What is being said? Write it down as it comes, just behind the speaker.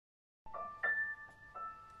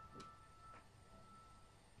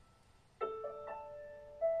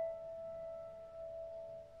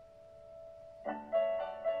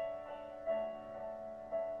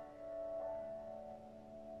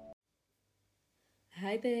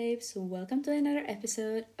Hi, babes. Welcome to another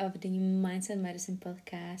episode of the Mindset Medicine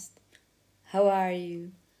podcast. How are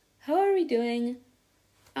you? How are we doing?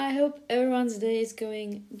 I hope everyone's day is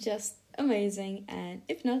going just amazing, and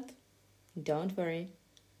if not, don't worry.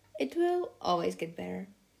 It will always get better.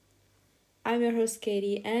 I'm your host,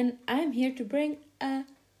 Katie, and I'm here to bring a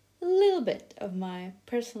little bit of my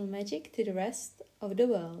personal magic to the rest of the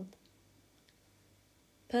world.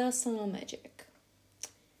 Personal magic.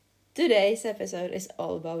 Today's episode is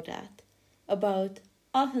all about that, about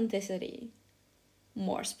authenticity,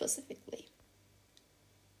 more specifically.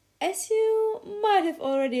 As you might have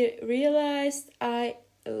already realized, I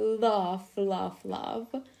love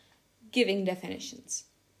giving definitions.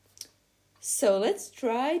 So let's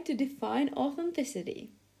try to define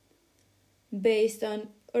authenticity. Based on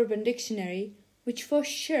Urban Dictionary, which for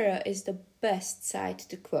sure is the best site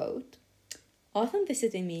to quote,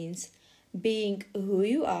 authenticity means being who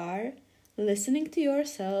you are, listening to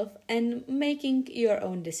yourself, and making your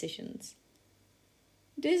own decisions.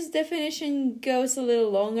 This definition goes a little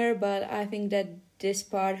longer, but I think that this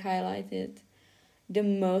part highlighted the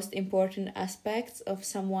most important aspects of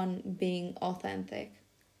someone being authentic.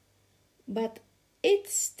 But it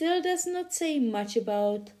still does not say much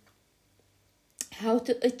about how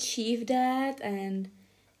to achieve that and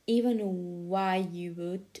even why you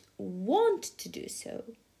would want to do so.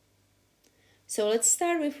 So let's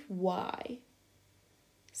start with why.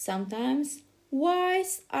 Sometimes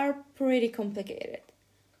whys are pretty complicated,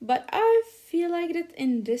 but I feel like that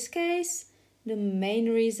in this case, the main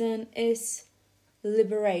reason is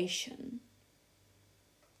liberation.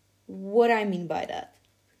 What I mean by that?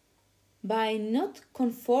 By not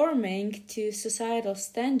conforming to societal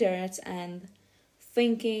standards and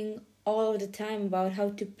thinking all of the time about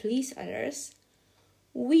how to please others,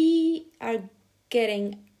 we are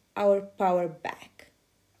getting our power back.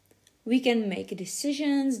 We can make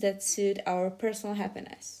decisions that suit our personal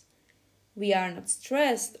happiness. We are not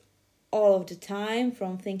stressed all of the time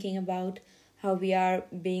from thinking about how we are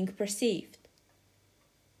being perceived.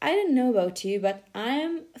 I don't know about you, but I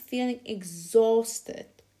am feeling exhausted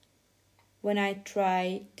when I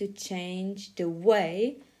try to change the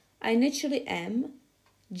way I naturally am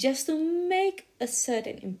just to make a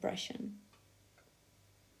certain impression.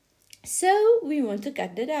 So we want to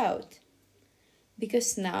cut that out,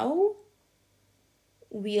 because now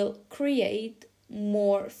we'll create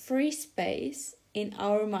more free space in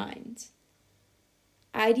our minds.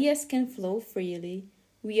 Ideas can flow freely.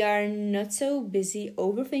 We are not so busy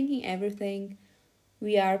overthinking everything.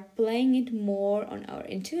 We are playing it more on our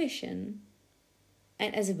intuition.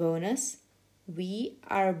 And as a bonus, we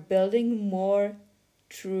are building more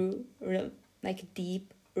true,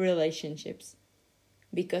 deep relationships.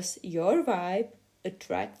 Because your vibe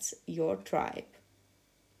attracts your tribe.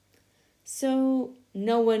 So,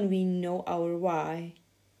 now when we know our why,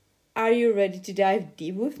 are you ready to dive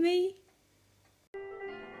deep with me?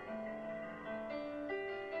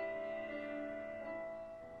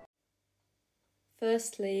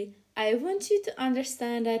 Firstly, I want you to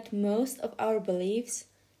understand that most of our beliefs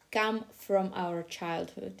come from our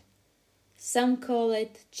childhood. Some call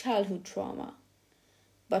it childhood trauma.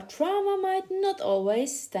 But trauma might not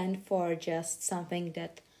always stand for just something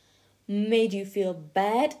that made you feel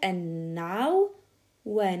bad, and now,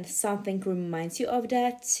 when something reminds you of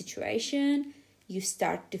that situation, you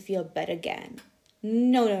start to feel bad again.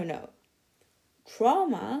 No.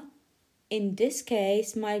 Trauma, in this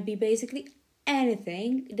case, might be basically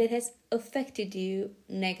anything that has affected you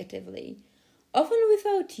negatively, often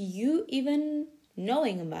without you even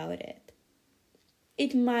knowing about it.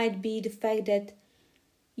 It might be the fact that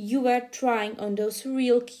you were trying on those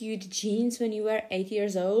real cute jeans when you were 8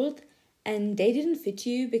 years old and they didn't fit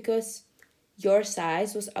you because your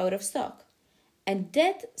size was out of stock. And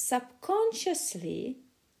that subconsciously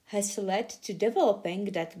has led to developing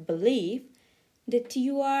that belief that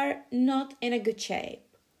you are not in a good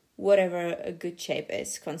shape, whatever a good shape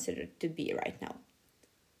is considered to be right now.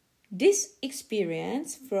 This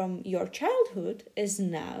experience from your childhood is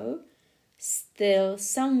now still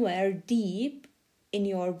somewhere deep in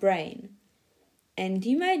your brain, and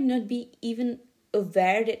you might not be even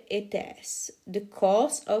aware that it is the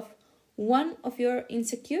cause of one of your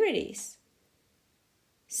insecurities.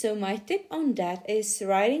 So my tip on that is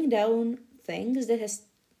writing down things that has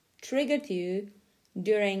triggered you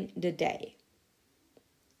during the day.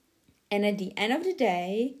 And at the end of the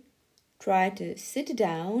day, try to sit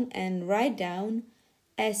down and write down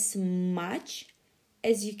as much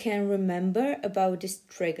as you can remember about this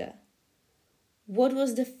trigger. What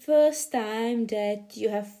was the first time that you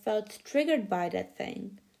have felt triggered by that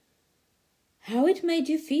thing? How it made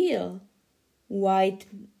you feel? why it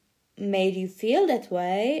made you feel that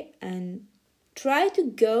way, and try to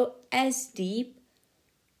go as deep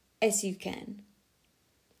as you can.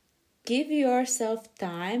 Give yourself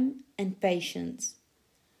time and patience.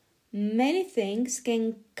 Many things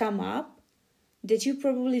can come up that you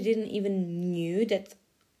probably didn't even knew that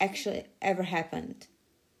actually ever happened.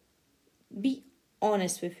 Be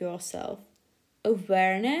honest with yourself.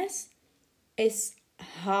 Awareness is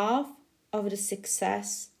half of the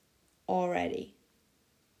success already.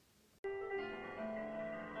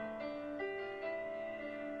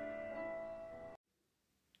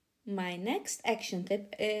 My next action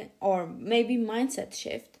tip, or maybe mindset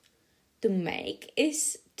shift to make,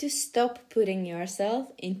 is to stop putting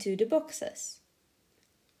yourself into the boxes.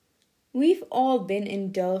 We've all been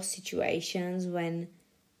in those situations when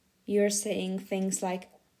you're saying things like,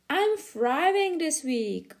 I'm thriving this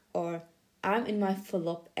week, or I'm in my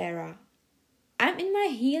flop era, I'm in my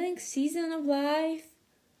healing season of life,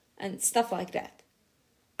 and stuff like that.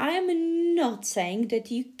 I am not saying that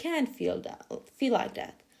you can't feel like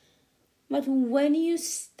that. But when you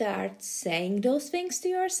start saying those things to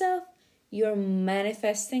yourself, you're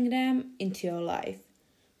manifesting them into your life.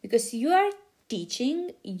 Because you are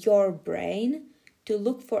teaching your brain to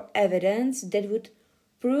look for evidence that would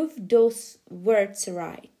prove those words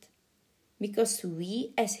right. Because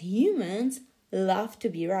we as humans love to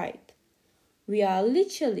be right. We are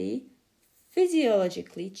literally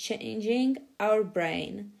physiologically changing our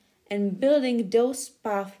brain and building those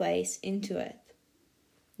pathways into it.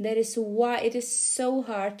 That is why it is so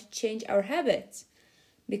hard to change our habits,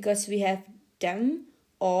 because we have them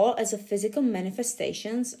all as a physical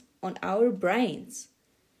manifestations on our brains.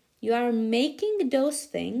 You are making those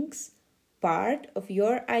things part of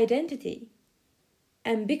your identity.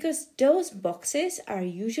 And because those boxes are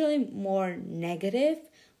usually more negative,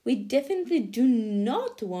 we definitely do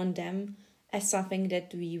not want them as something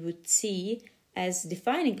that we would see as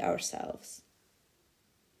defining ourselves.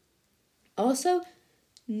 Also,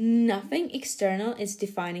 nothing external is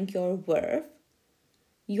defining your worth.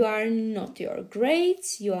 You are not your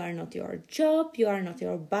grades, you are not your job, you are not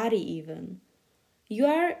your body even. You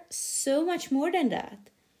are so much more than that.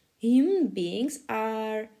 Human beings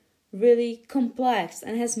are really complex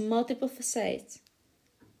and has multiple facets.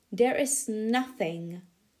 There is nothing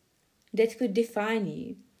that could define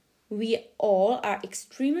you. We all are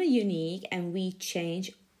extremely unique and we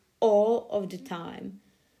change all of the time.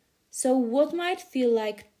 So what might feel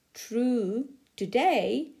like true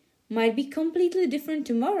today might be completely different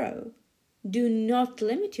tomorrow. Do not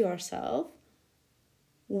limit yourself.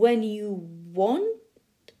 When you won't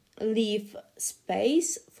leave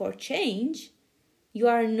space for change, you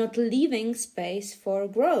are not leaving space for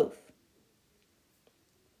growth.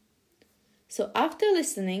 So after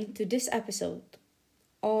listening to this episode,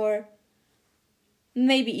 or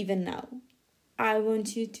maybe even now, I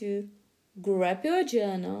want you to grab your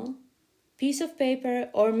journal, piece of paper,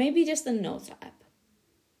 or maybe just a notes app.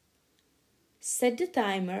 Set the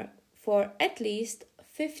timer for at least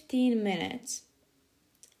 15 minutes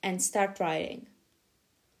and start writing.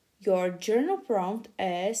 Your journal prompt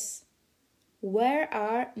is, where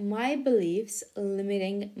are my beliefs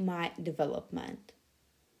limiting my development?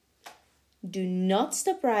 Do not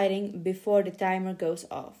stop writing before the timer goes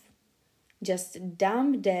off. Just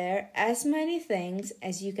dump there as many things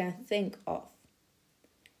as you can think of.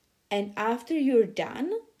 And after you're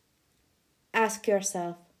done, ask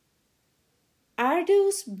yourself, are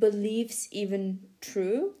those beliefs even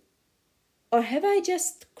true? Or have I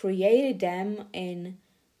just created them in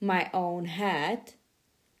my own head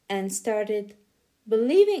and started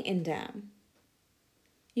believing in them?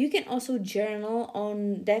 You can also journal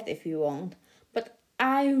on that if you want, but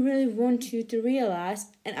I really want you to realize,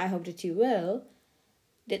 and I hope that you will,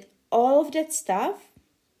 that all of that stuff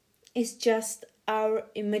is just our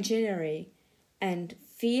imaginary and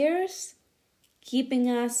fears keeping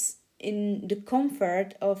us in the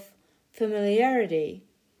comfort of familiarity.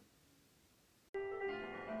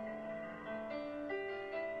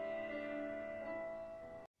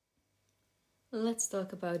 Let's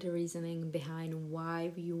talk about the reasoning behind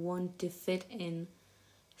why we want to fit in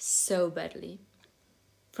so badly.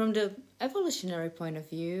 From the evolutionary point of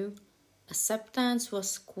view, acceptance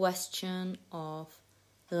was question of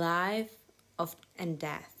life and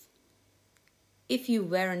death. If you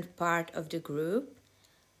weren't part of the group,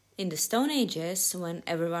 in the Stone Ages, when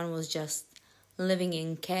everyone was just living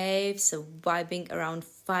in caves, vibing around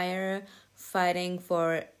fire, fighting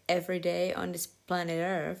for every day on this planet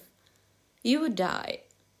Earth, you would die.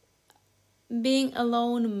 Being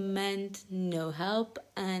alone meant no help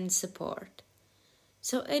and support.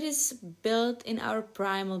 So it is built in our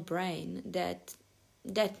primal brain that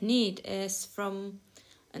need is from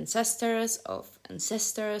ancestors of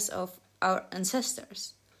our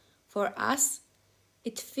ancestors. For us,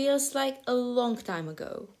 it feels like a long time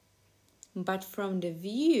ago. But from the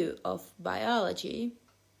view of biology,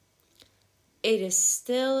 it is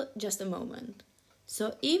still just a moment.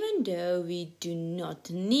 So even though we do not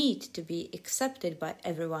need to be accepted by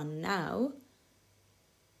everyone now,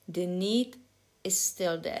 the need is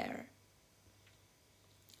still there.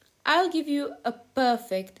 I'll give you a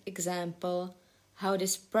perfect example how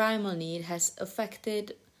this primal need has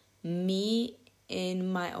affected me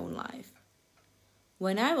in my own life.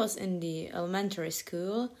 When I was in the elementary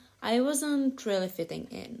school, I wasn't really fitting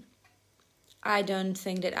in. I don't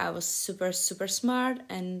think that I was super smart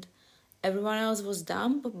and everyone else was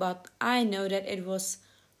dumb, but I know that it was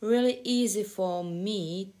really easy for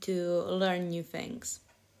me to learn new things.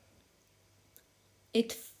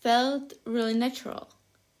 It felt really natural.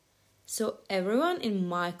 So everyone in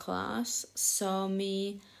my class saw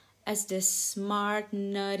me as this smart,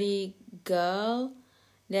 nerdy girl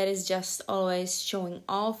that is just always showing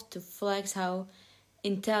off to flex how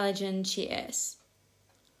intelligent she is.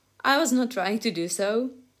 I was not trying to do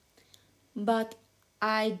so, but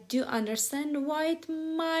I do understand why it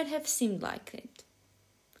might have seemed like it.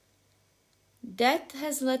 That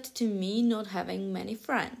has led to me not having many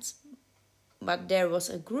friends, but there was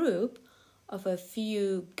a group of a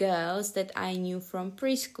few girls that I knew from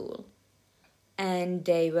preschool, and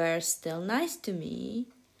they were still nice to me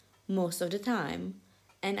most of the time,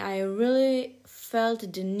 and I really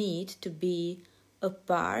felt the need to be a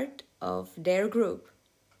part of their group.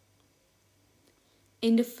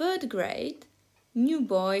 In the 3rd grade, new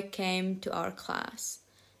boy came to our class,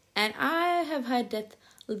 and I have had that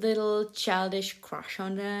little childish crush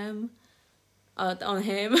on him,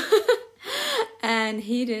 and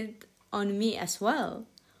he did on me as well,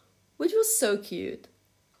 which was so cute.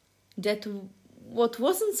 That what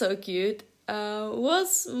wasn't so cute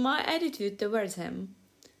was my attitude towards him.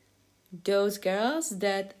 Those girls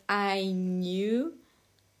that I knew,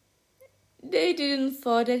 they didn't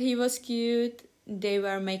thought that he was cute. They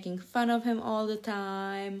were making fun of him all the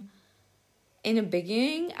time. In the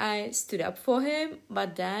beginning, I stood up for him,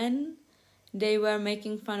 but then they were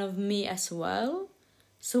making fun of me as well.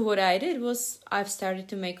 So what I did was I've started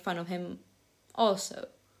to make fun of him also.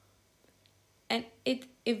 And it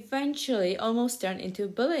eventually almost turned into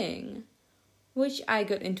bullying, which I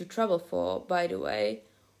got into trouble for, by the way,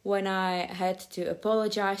 when I had to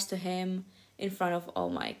apologize to him in front of all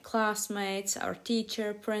my classmates, our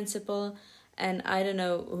teacher, principal, and I don't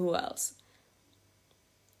know who else.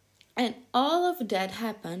 And all of that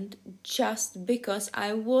happened just because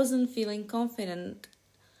I wasn't feeling confident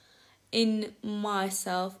in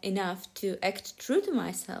myself enough to act true to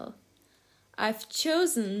myself. I've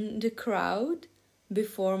chosen the crowd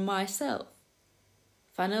before myself.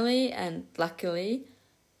 Funnily and luckily,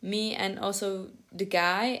 me and also the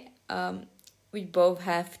guy, we both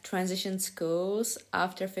have transition schools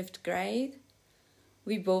after 5th grade.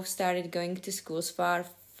 We both started going to schools far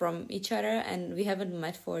from each other and we haven't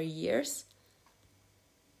met for years.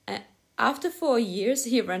 And after 4 years,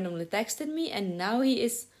 he randomly texted me and now he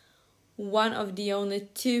is one of the only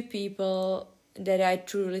 2 people that I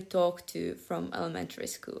truly talk to from elementary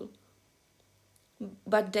school.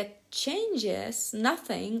 But that changes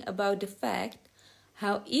nothing about the fact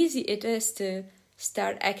how easy it is to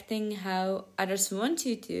start acting how others want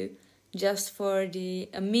you to just for the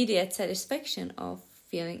immediate satisfaction of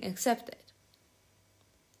feeling accepted.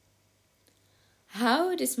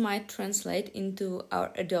 How this might translate into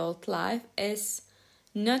our adult life is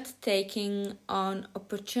not taking on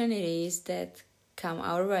opportunities that come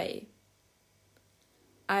our way.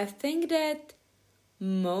 I think that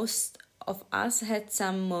most of us had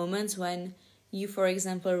some moments when you, for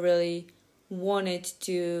example, really wanted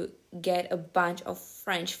to get a bunch of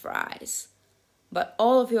French fries, but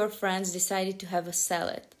all of your friends decided to have a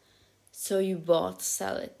salad, so you bought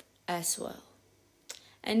salad as well.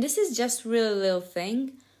 And this is just really little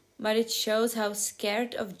thing, but it shows how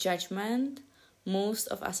scared of judgment most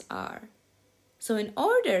of us are. So in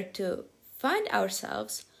order to find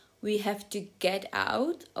ourselves, we have to get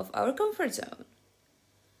out of our comfort zone.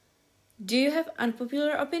 Do you have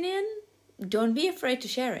unpopular opinion? Don't be afraid to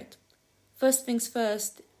share it. First things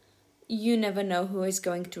first, you never know who is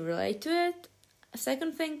going to relate to it.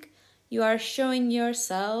 Second thing, you are showing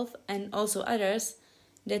yourself and also others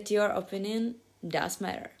that your opinion does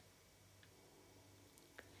matter.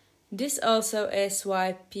 This also is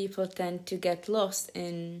why people tend to get lost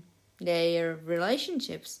in their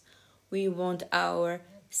relationships. We want our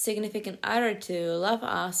significant other to love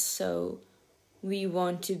us, so we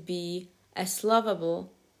want to be as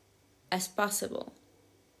lovable as possible.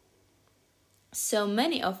 So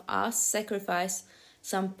many of us sacrifice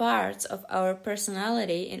some parts of our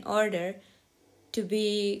personality in order to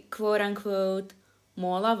be quote unquote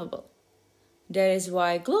more lovable. That is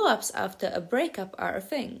why glow ups after a breakup are a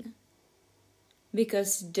thing.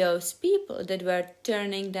 Because those people that were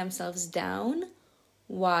turning themselves down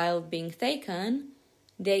while being taken,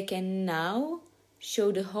 they can now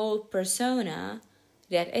show the whole persona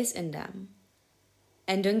that is in them.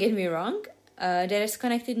 And don't get me wrong, that is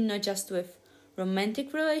connected not just with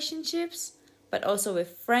romantic relationships, but also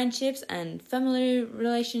with friendships and family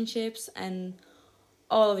relationships and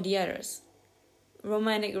all of the others.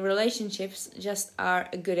 Romantic relationships just are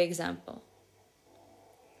a good example.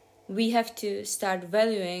 We have to start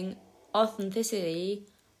valuing authenticity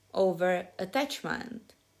over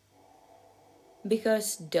attachment.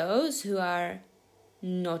 Because those who are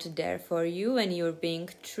not there for you when you're being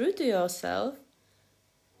true to yourself,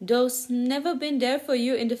 those never been there for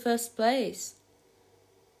you in the first place.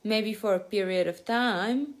 Maybe for a period of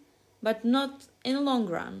time, but not in the long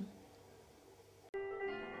run.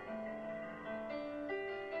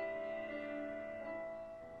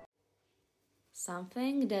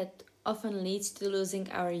 Something that often leads to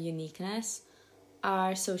losing our uniqueness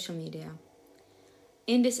are social media.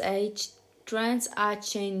 In this age, trends are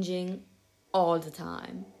changing all the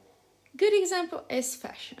time. Good example is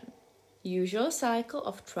fashion. Usual cycle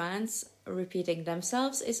of trends repeating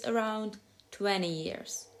themselves is around 20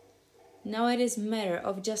 years. Now it is matter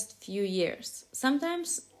of just few years,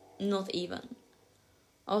 sometimes not even.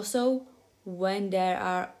 Also, when there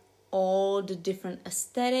are all the different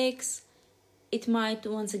aesthetics, it might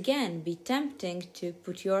once again be tempting to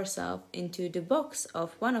put yourself into the box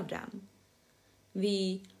of one of them.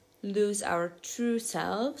 We lose our true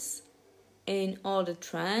selves in all the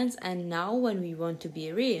trends, and now when we want to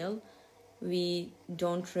be real, we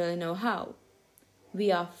don't really know how.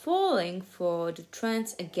 We are falling for the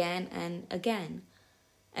trends again and again,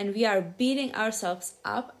 and we are beating ourselves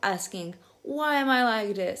up asking, why am I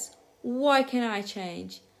like this? Why can I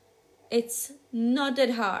change? It's not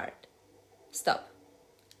that hard. Stop.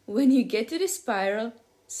 When you get to the spiral,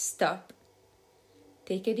 stop.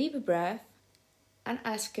 Take a deep breath and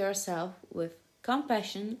ask yourself with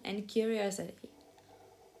compassion and curiosity,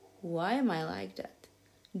 why am I like that?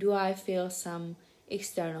 Do I feel some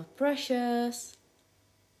external pressures?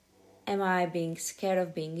 Am I being scared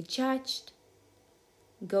of being judged?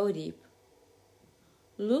 Go deep.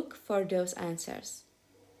 Look for those answers.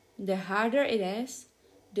 The harder it is,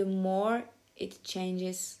 the more it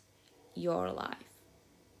changes your life.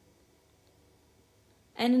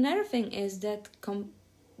 And another thing is that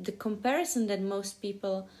the comparison that most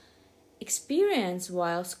people experience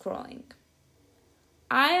while scrolling.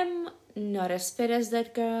 I am not as fit as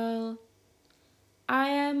that girl. I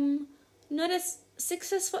am not as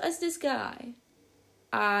successful as this guy.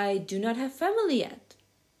 I do not have family yet,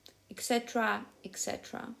 etc.,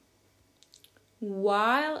 etc.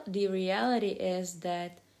 While the reality is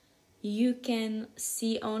that you can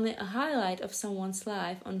see only a highlight of someone's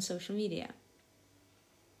life on social media.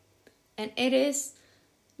 And it is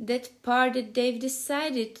that part that they've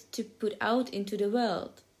decided to put out into the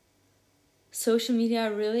world. Social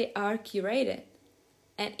media really are curated.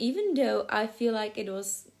 And even though I feel like it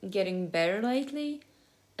was getting better lately,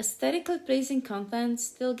 aesthetically pleasing content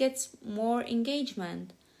still gets more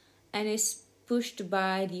engagement and is pushed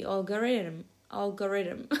by the algorithm.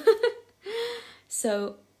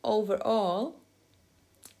 So overall,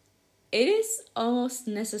 it is almost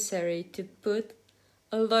necessary to put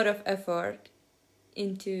a lot of effort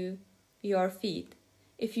into your feed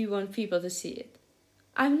if you want people to see it.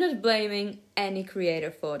 I'm not blaming any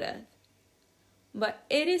creator for that, but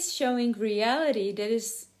it is showing reality that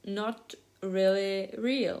is not really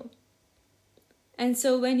real. And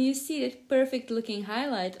so when you see that perfect looking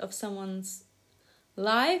highlight of someone's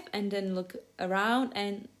life and then look around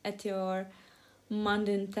and at your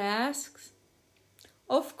mundane tasks,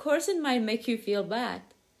 of course it might make you feel bad,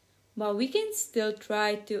 but we can still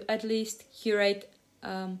try to at least curate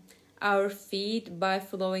our feed by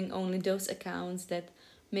following only those accounts that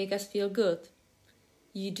make us feel good.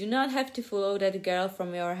 You do not have to follow that girl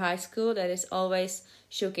from your high school that is always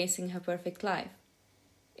showcasing her perfect life.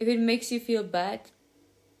 If it makes you feel bad,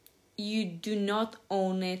 you do not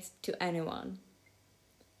own it to anyone.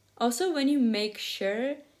 Also, when you make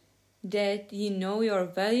sure that you know your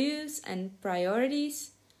values and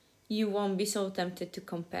priorities, you won't be so tempted to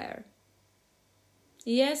compare.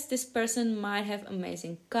 Yes, this person might have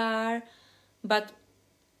amazing car, but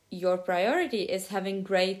your priority is having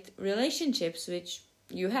great relationships, which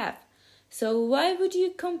you have. So why would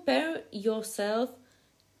you compare yourself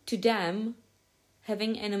to them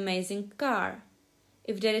having an amazing car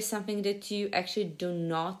if that is something that you actually do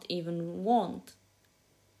not even want?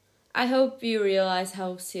 I hope you realize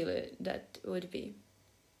how silly that would be.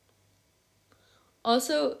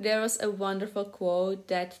 Also, there was a wonderful quote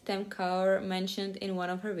that Tem Kaur mentioned in one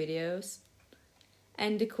of her videos.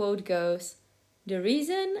 And the quote goes, "The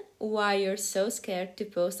reason why you're so scared to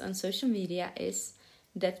post on social media is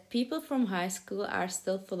that people from high school are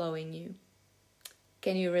still following you."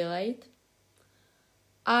 Can you relate?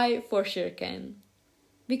 I for sure can.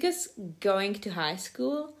 Because going to high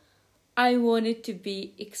school, I wanted to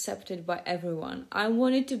be accepted by everyone. I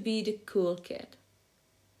wanted to be the cool kid.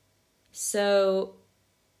 So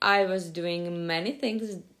I was doing many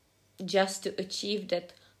things just to achieve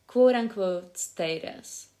that quote unquote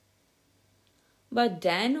status. But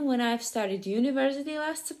then when I've started university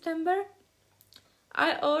last September,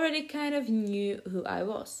 I already kind of knew who I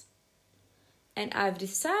was. And I've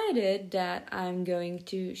decided that I'm going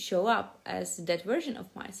to show up as that version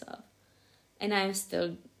of myself. And I'm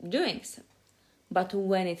still doing so. But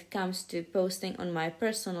when it comes to posting on my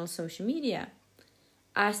personal social media,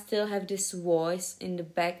 I still have this voice in the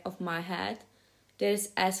back of my head that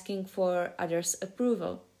is asking for others'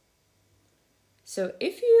 approval. So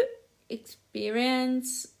if you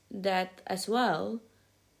experience that as well,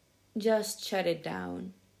 just shut it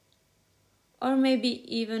down. Or maybe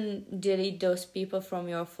even delete those people from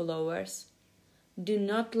your followers. Do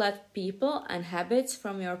not let people and habits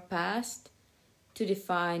from your past to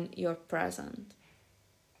define your present.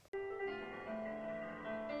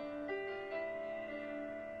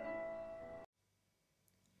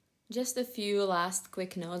 Just a few last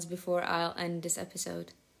quick notes before I'll end this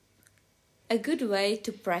episode. A good way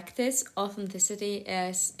to practice authenticity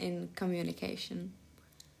is in communication.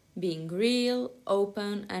 Being real,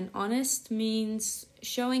 open, and honest means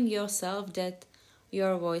showing yourself that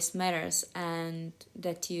your voice matters and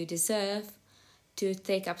that you deserve to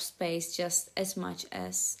take up space just as much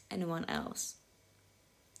as anyone else.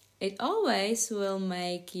 It always will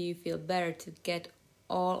make you feel better to get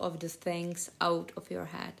all of the things out of your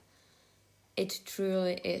head. It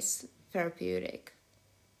truly is therapeutic.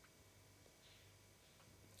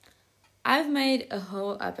 I've made a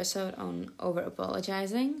whole episode on over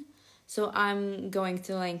apologizing, so I'm going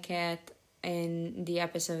to link it in the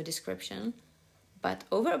episode description. But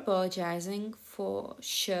over apologizing for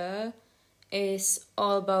sure is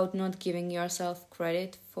all about not giving yourself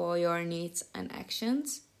credit for your needs and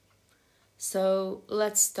actions. So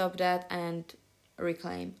let's stop that and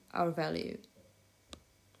reclaim our value.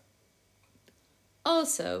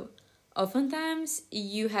 Also, oftentimes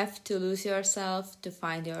you have to lose yourself to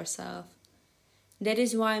find yourself. That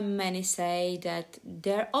is why many say that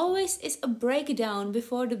there always is a breakdown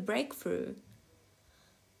before the breakthrough.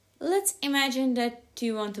 Let's imagine that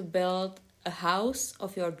you want to build a house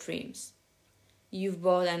of your dreams. You've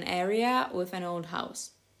bought an area with an old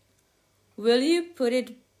house. Will you put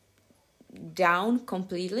it down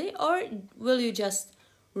completely, or will you just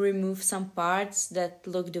remove some parts that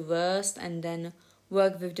look the worst and then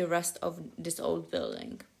work with the rest of this old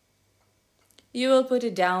building? You will put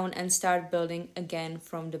it down and start building again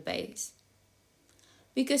from the base.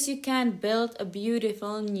 Because you can't build a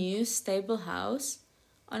beautiful new stable house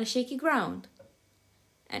on a shaky ground.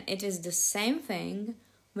 And it is the same thing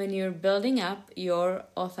when you're building up your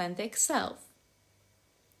authentic self.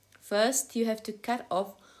 First, you have to cut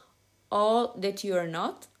off all that you are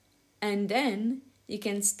not, and then you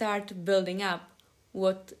can start building up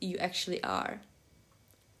what you actually are.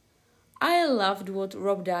 I loved what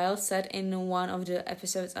Rob Dial said in one of the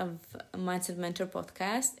episodes of Mindset Mentor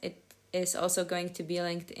podcast. It is also going to be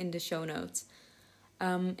linked in the show notes.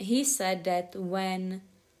 He said that when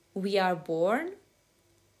we are born,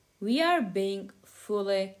 we are being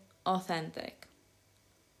fully authentic.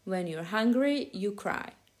 When you're hungry, you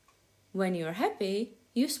cry. When you're happy,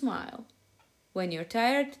 you smile. When you're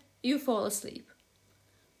tired, you fall asleep.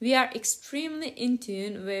 We are extremely in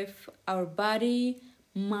tune with our body,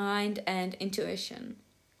 mind, and intuition.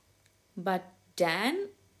 But then,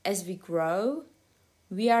 as we grow,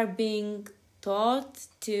 we are being taught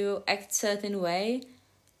to act certain way,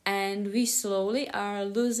 and we slowly are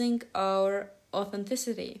losing our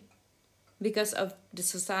authenticity because of the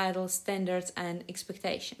societal standards and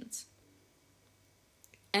expectations.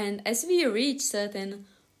 And as we reach certain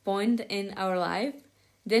point in our life,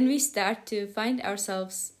 then we start to find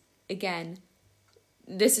ourselves again.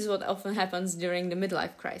 This is what often happens during the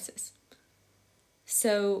midlife crisis.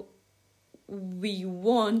 So we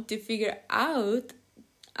want to figure out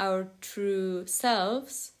our true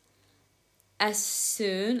selves as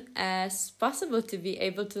soon as possible to be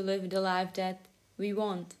able to live the life that we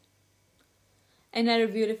want. Another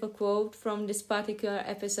beautiful quote from this particular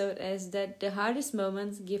episode is that the hardest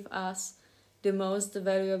moments give us the most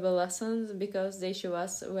valuable lessons because they show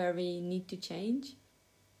us where we need to change.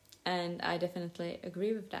 And I definitely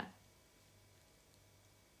agree with that.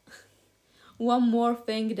 One more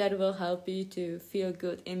thing that will help you to feel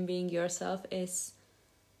good in being yourself is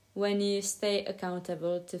when you stay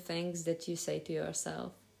accountable to things that you say to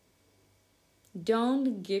yourself.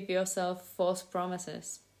 Don't give yourself false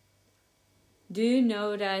promises. Do you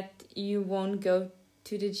know that you won't go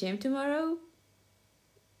to the gym tomorrow?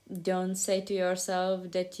 Don't say to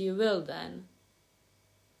yourself that you will then.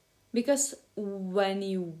 Because when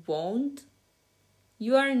you won't,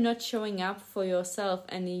 you are not showing up for yourself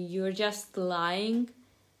and you're just lying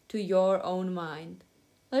to your own mind.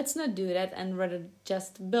 Let's not do that and rather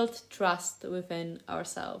just build trust within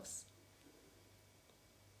ourselves.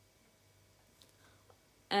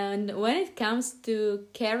 And when it comes to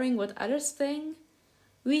caring what others think,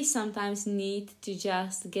 we sometimes need to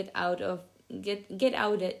just get out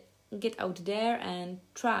there and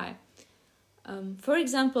try. For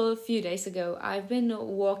example, a few days ago, I've been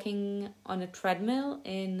walking on a treadmill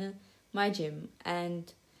in my gym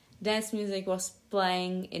and dance music was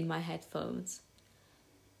playing in my headphones.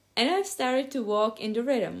 And I've started to walk in the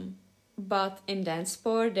rhythm. But in dance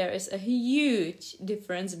sport, there is a huge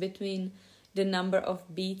difference between the number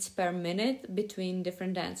of beats per minute between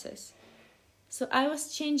different dances. So I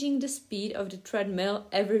was changing the speed of the treadmill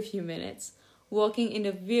every few minutes, walking in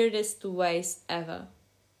the weirdest ways ever.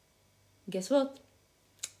 Guess what?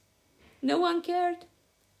 No one cared.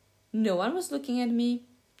 No one was looking at me.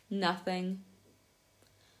 Nothing.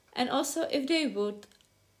 And also, if they would,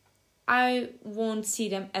 I won't see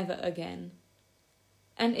them ever again.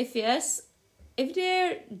 And if yes, if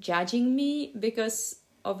they're judging me because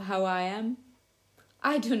of how I am,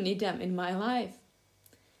 I don't need them in my life.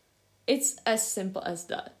 It's as simple as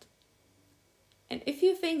that. And if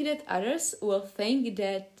you think that others will think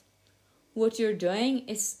that what you're doing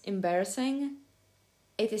is embarrassing,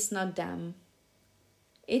 it is not them.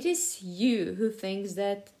 It is you who thinks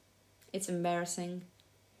that it's embarrassing.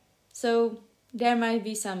 So there might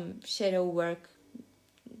be some shadow work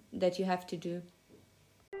that you have to do.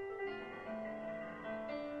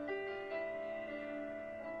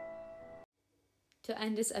 To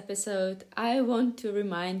end this episode, I want to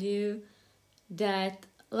remind you that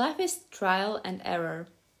life is trial and error.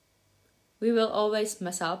 We will always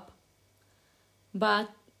mess up,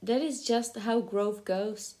 but that is just how growth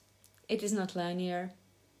goes. It is not linear.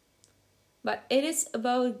 But it is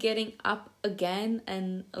about getting up again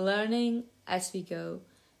and learning as we go.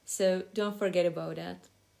 So don't forget about that.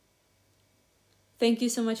 Thank you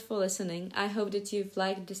so much for listening. I hope that you've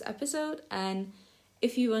liked this episode, and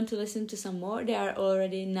if you want to listen to some more, there are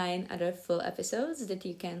already 9 other full episodes that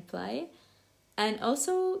you can play. And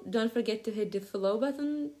also, don't forget to hit the follow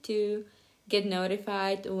button to get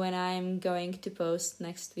notified when I'm going to post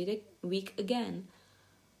next week again.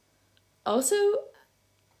 Also,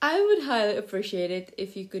 I would highly appreciate it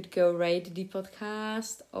if you could go rate the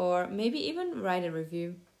podcast or maybe even write a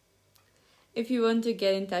review. If you want to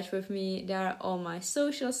get in touch with me, there are all my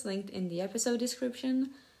socials linked in the episode description.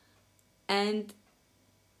 And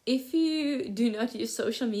if you do not use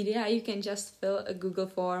social media, you can just fill a Google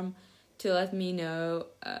form to let me know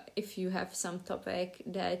if you have some topic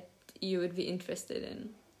that you would be interested in.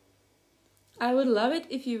 I would love it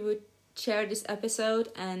if you would share this episode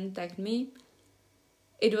and tag me.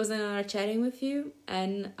 It was an honor chatting with you,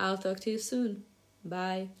 and I'll talk to you soon.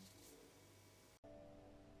 Bye.